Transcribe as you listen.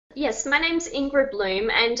Yes, my name's Ingrid Bloom,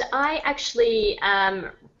 and I actually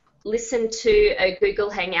listened to a Google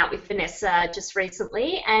Hangout with Vanessa just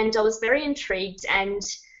recently, and I was very intrigued. And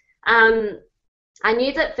um, I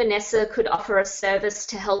knew that Vanessa could offer a service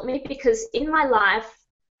to help me because in my life,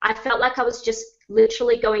 I felt like I was just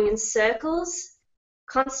literally going in circles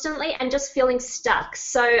constantly and just feeling stuck.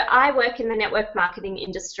 So I work in the network marketing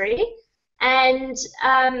industry, and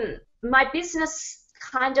my business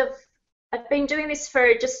kind of, I've been doing this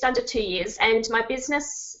for just under 2 years, and my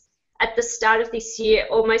business at the start of this year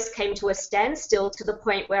almost came to a standstill to the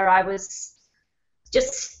point where I was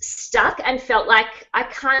just stuck and felt like I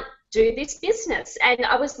can't do this business. And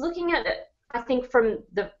I was looking at it, I think, from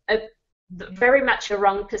the very much a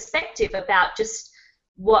wrong perspective about just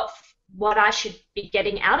what what I should be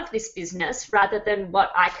getting out of this business rather than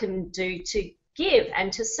what I can do to give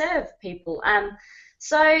and to serve people.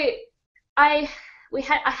 So I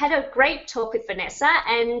I had a great talk with Vanessa,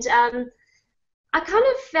 and I kind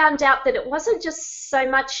of found out that it wasn't just so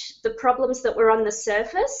much the problems that were on the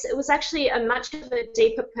surface. It was actually a much of a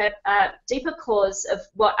deeper cause of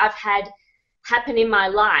what I've had happen in my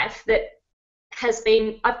life that has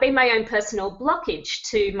been, I've been my own personal blockage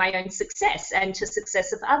to my own success and to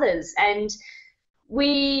success of others. And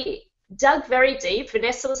we dug very deep.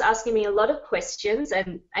 Vanessa was asking me a lot of questions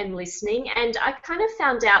and listening, and I kind of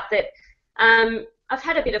found out that I've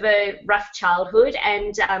had a bit of a rough childhood,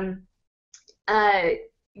 and uh,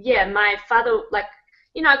 yeah, my father, like,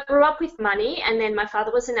 I grew up with money, and then my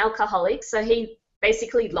father was an alcoholic, so he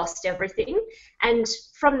basically lost everything. And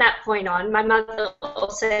from that point on, my mother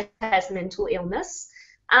also has mental illness.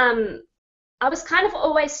 Um, I was kind of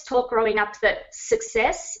always taught growing up that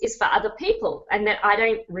success is for other people and that I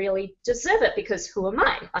don't really deserve it because who am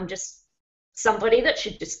I? I'm just somebody that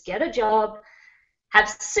should just get a job, have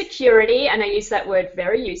security, and I use that word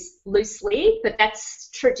very loosely, but that's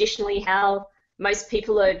traditionally how most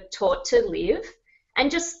people are taught to live, and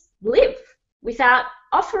just live without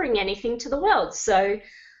offering anything to the world. So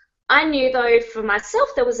I knew, though, for myself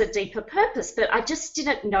there was a deeper purpose, but I just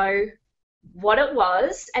didn't know what it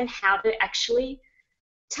was and how to actually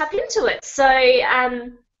tap into it. So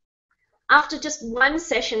after just one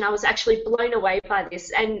session, I was actually blown away by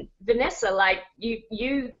this. And Vanessa, like, you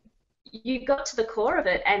got to the core of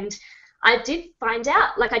it, and I did find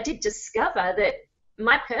out, like, I did discover that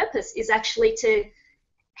my purpose is actually to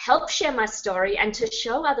help share my story and to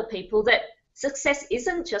show other people that success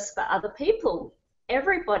isn't just for other people.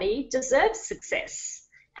 Everybody deserves success.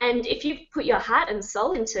 And if you put your heart and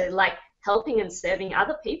soul into, like, helping and serving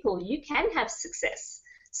other people, you can have success.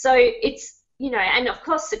 So it's, and of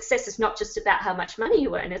course, success is not just about how much money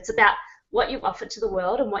you earn, it's about what you offer to the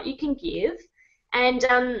world and what you can give. And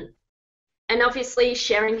obviously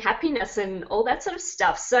sharing happiness and all that sort of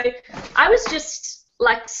stuff. So I was just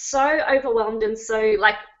like so overwhelmed, and so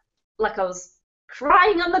like I was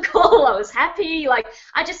crying on the call. I was happy. Like,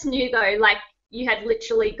 I just knew, though, like, you had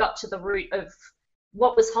literally got to the root of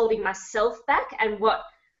what was holding myself back and what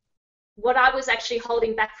I was actually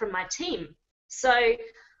holding back from my team. So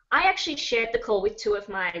I actually shared the call with two of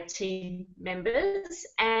my team members,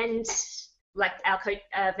 and like our coach,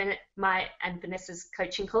 my and Vanessa's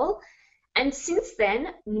coaching call. And since then,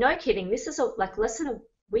 no kidding, this is like less than a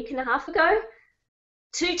week and a half ago,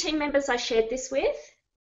 two team members I shared this with,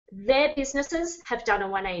 their businesses have done a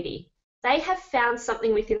 180. They have found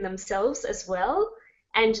something within themselves as well,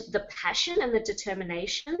 and the passion and the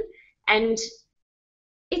determination, and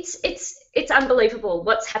it's unbelievable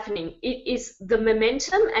what's happening. It is the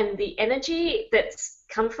momentum and the energy that's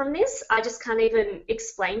come from this. I just can't even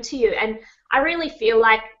explain to you. And I really feel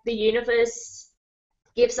like the universe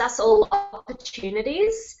gives us all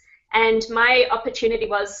opportunities. And my opportunity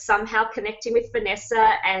was somehow connecting with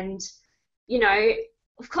Vanessa. And,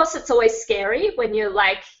 of course, it's always scary when you're,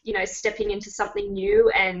 like, stepping into something new.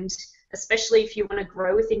 And especially if you want to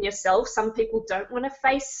grow within yourself, some people don't want to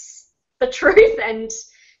face the truth and,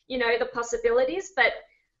 the possibilities. But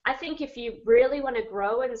I think if you really want to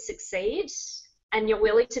grow and succeed, and you're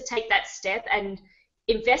willing to take that step and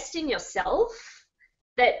invest in yourself,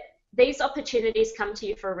 that these opportunities come to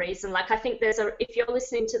you for a reason. Like, I think if you're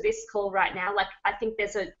listening to this call right now, like, I think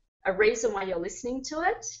there's a reason why you're listening to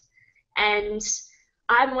it. And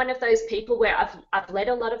I'm one of those people where I've let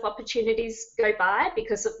a lot of opportunities go by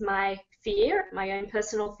because of my fear, my own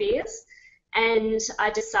personal fears. And I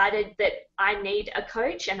decided that I need a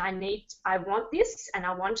coach, and I want this, and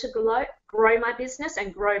I want to grow my business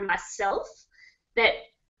and grow myself, that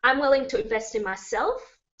I'm willing to invest in myself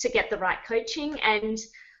to get the right coaching. And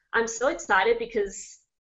I'm so excited because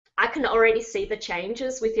I can already see the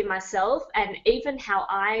changes within myself, and even how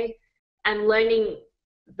I am learning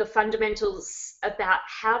the fundamentals about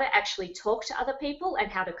how to actually talk to other people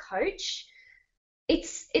and how to coach,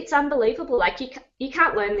 it's unbelievable. Like you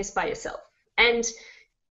can't learn this by yourself. And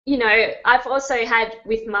you know, I've also had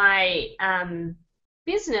with my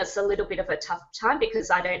business a little bit of a tough time because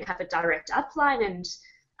I don't have a direct upline and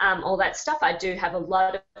all that stuff. I do have a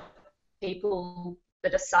lot of people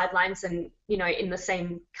that are sidelines and, you know, in the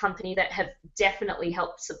same company that have definitely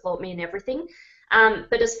helped support me and everything.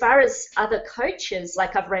 But as far as other coaches,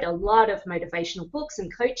 like I've read a lot of motivational books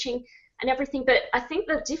and coaching and everything, but I think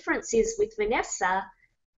the difference is with Vanessa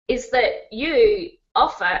is that you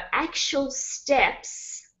offer actual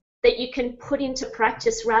steps that you can put into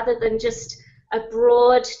practice rather than just a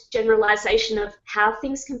broad generalization of how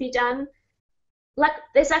things can be done. Like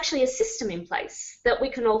there's actually a system in place that we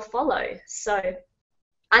can all follow. So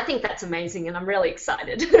I think that's amazing and I'm really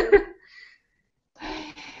excited.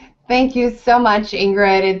 Thank you so much,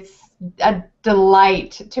 Ingrid. It's a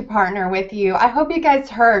delight to partner with you. I hope you guys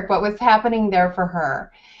heard what was happening there for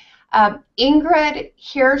her. Ingrid,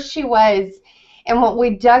 here she was, and what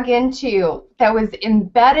we dug into that was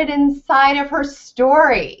embedded inside of her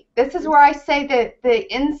story. This is where I say that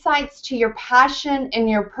the insights to your passion and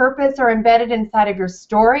your purpose are embedded inside of your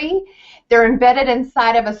story. They're embedded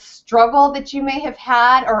inside of a struggle that you may have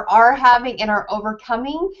had or are having and are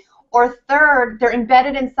overcoming. Or third, they're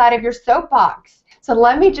embedded inside of your soapbox. So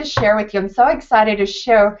let me just share with you. I'm so excited to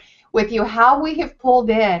share with you how we have pulled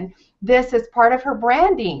in this as part of her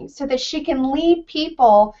branding so that she can lead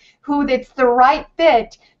people who it's the right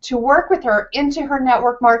fit to work with her into her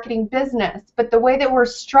network marketing business. But the way that we're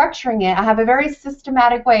structuring it, I have a very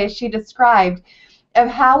systematic way, as she described, of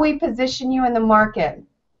how we position you in the market.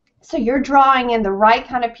 So you're drawing in the right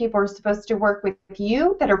kind of people who are supposed to work with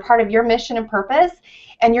you that are part of your mission and purpose,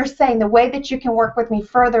 and you're saying the way that you can work with me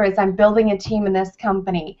further is I'm building a team in this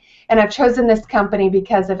company, and I've chosen this company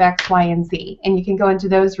because of X, Y, and Z, and you can go into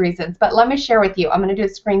those reasons. But let me share with you. I'm going to do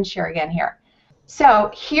a screen share again here.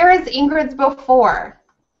 So here is Ingrid's before.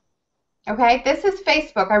 Okay, this is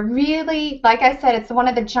Facebook. I really, like I said, it's one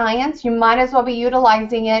of the giants. You might as well be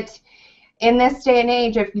utilizing it in this day and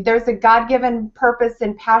age. If there's a God-given purpose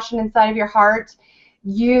and passion inside of your heart,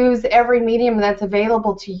 use every medium that's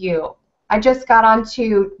available to you. I just got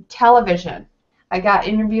onto television. I got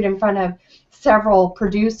interviewed in front of several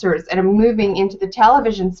producers, and I'm moving into the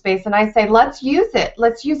television space, and I say, let's use it.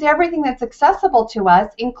 Let's use everything that's accessible to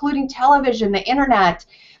us, including television, the internet,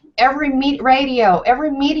 every radio,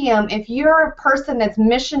 every medium. If you're a person that's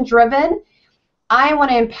mission-driven, I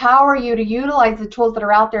want to empower you to utilize the tools that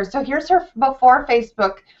are out there. So here's her before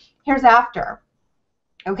Facebook, here's after.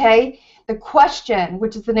 Okay? The question,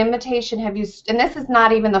 which is an invitation, have you, and this is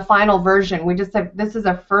not even the final version, we just have, this is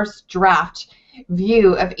a first draft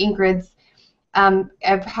view of Ingrid's,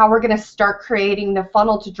 of how we're going to start creating the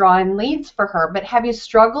funnel to draw in leads for her. But have you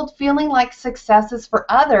struggled feeling like success is for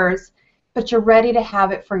others, but you're ready to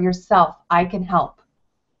have it for yourself? I can help.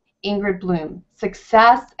 Ingrid Bloom,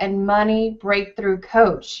 Success and Money Breakthrough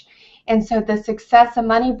Coach. And so the Success and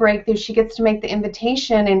Money Breakthrough, she gets to make the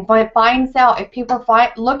invitation and finds out if people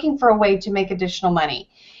are looking for a way to make additional money,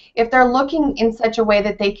 if they're looking in such a way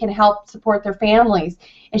that they can help support their families,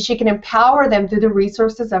 and she can empower them through the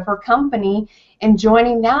resources of her company and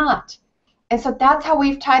joining that. And so that's how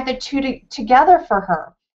we've tied the two together for her.